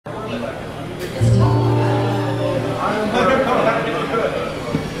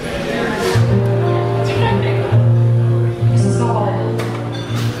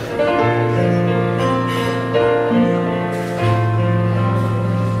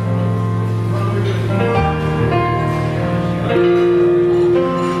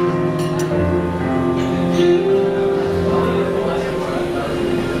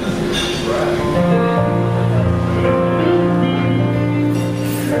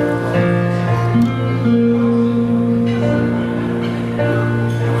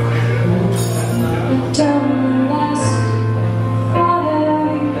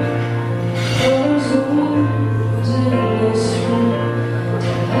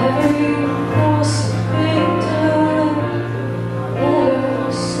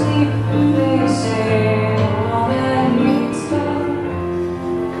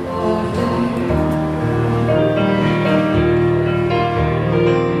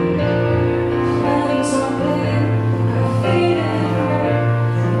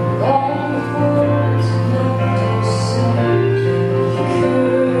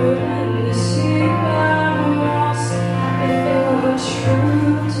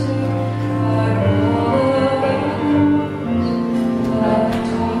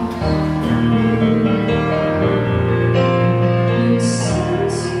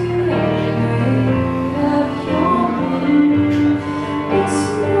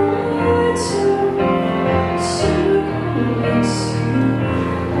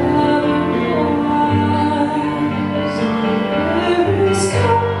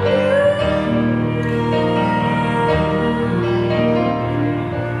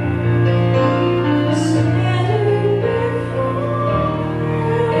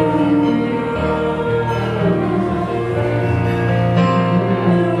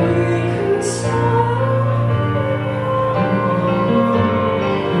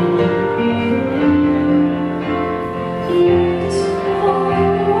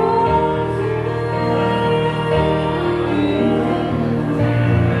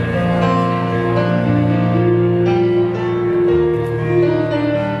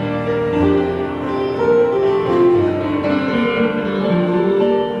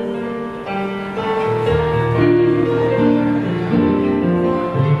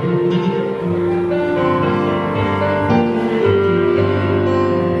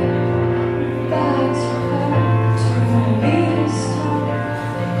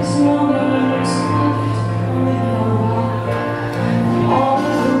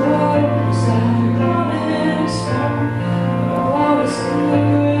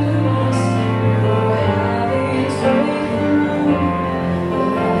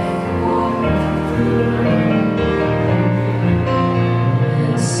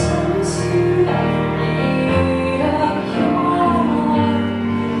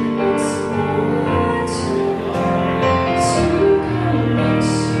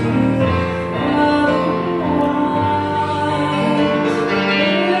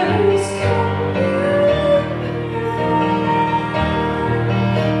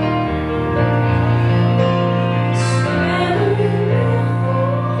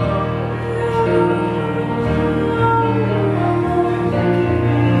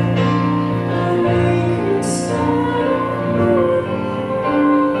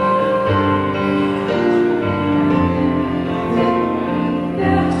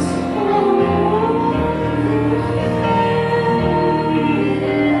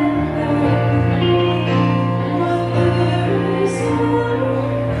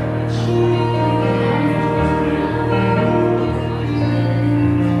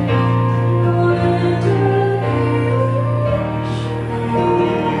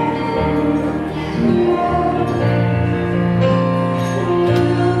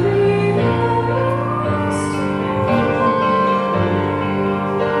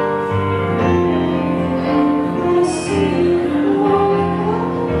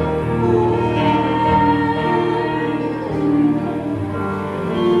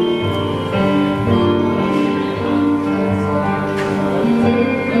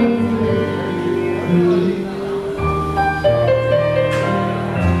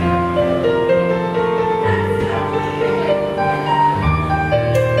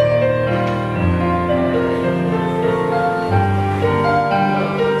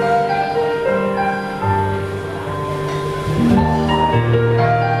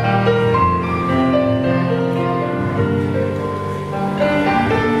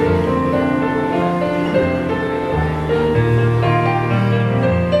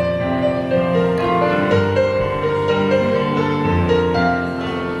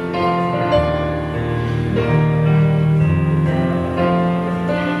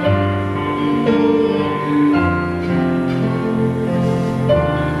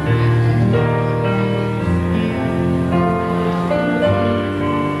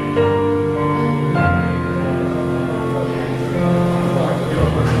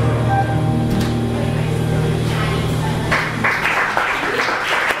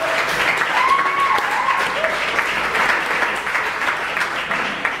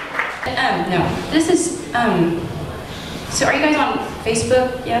No. This is, so are you guys on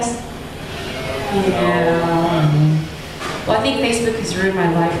Facebook? Yes? Yeah. Well, I think Facebook has ruined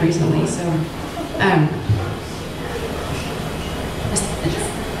my life recently, so,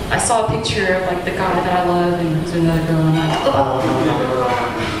 I saw a picture of like the guy that I love and he's with another girl and I'm like, oh.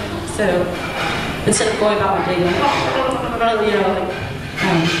 So, instead of going about my day going, you know, like,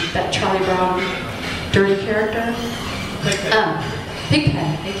 that Charlie Brown dirty character.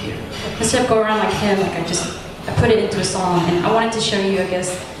 Pigpen, thank you. Instead of going around like him, like I put it into a song, and I wanted to show you, I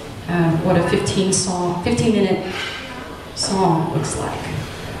guess, what a 15-minute song looks like.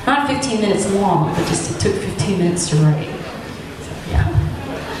 Not 15 minutes long, but just it took 15 minutes to write. So, yeah.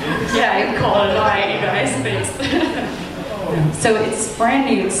 Yeah, I can call it a night, you guys. Thanks. No. So it's brand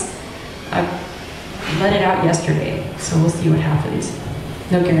new. I let it out yesterday, so we'll see what happens.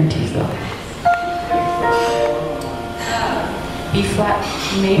 No guarantees though. B flat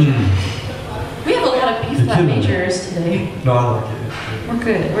major. We have a lot of B flat majors today. No, I like it. We're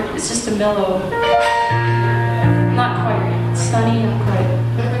good. It's just a mellow, not quite sunny, not quite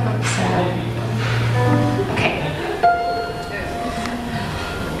sad. Okay.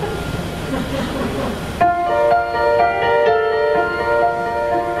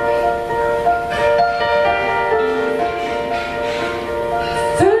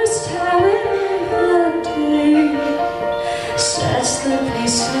 First time of the day sets the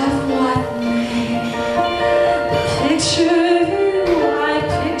pace of what made the picture.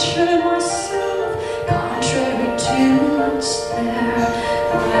 Contrary to what's there,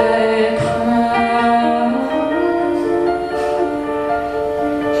 I cry.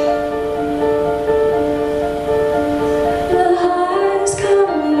 The highs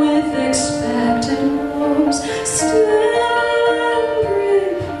come with expected lows. Stand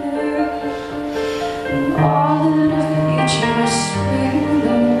prepared. All in the future, swing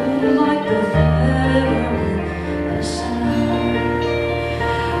the moon like the feather in the sun.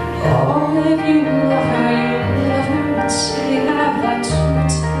 Oh, if you love her, you love her, and say I'd like to.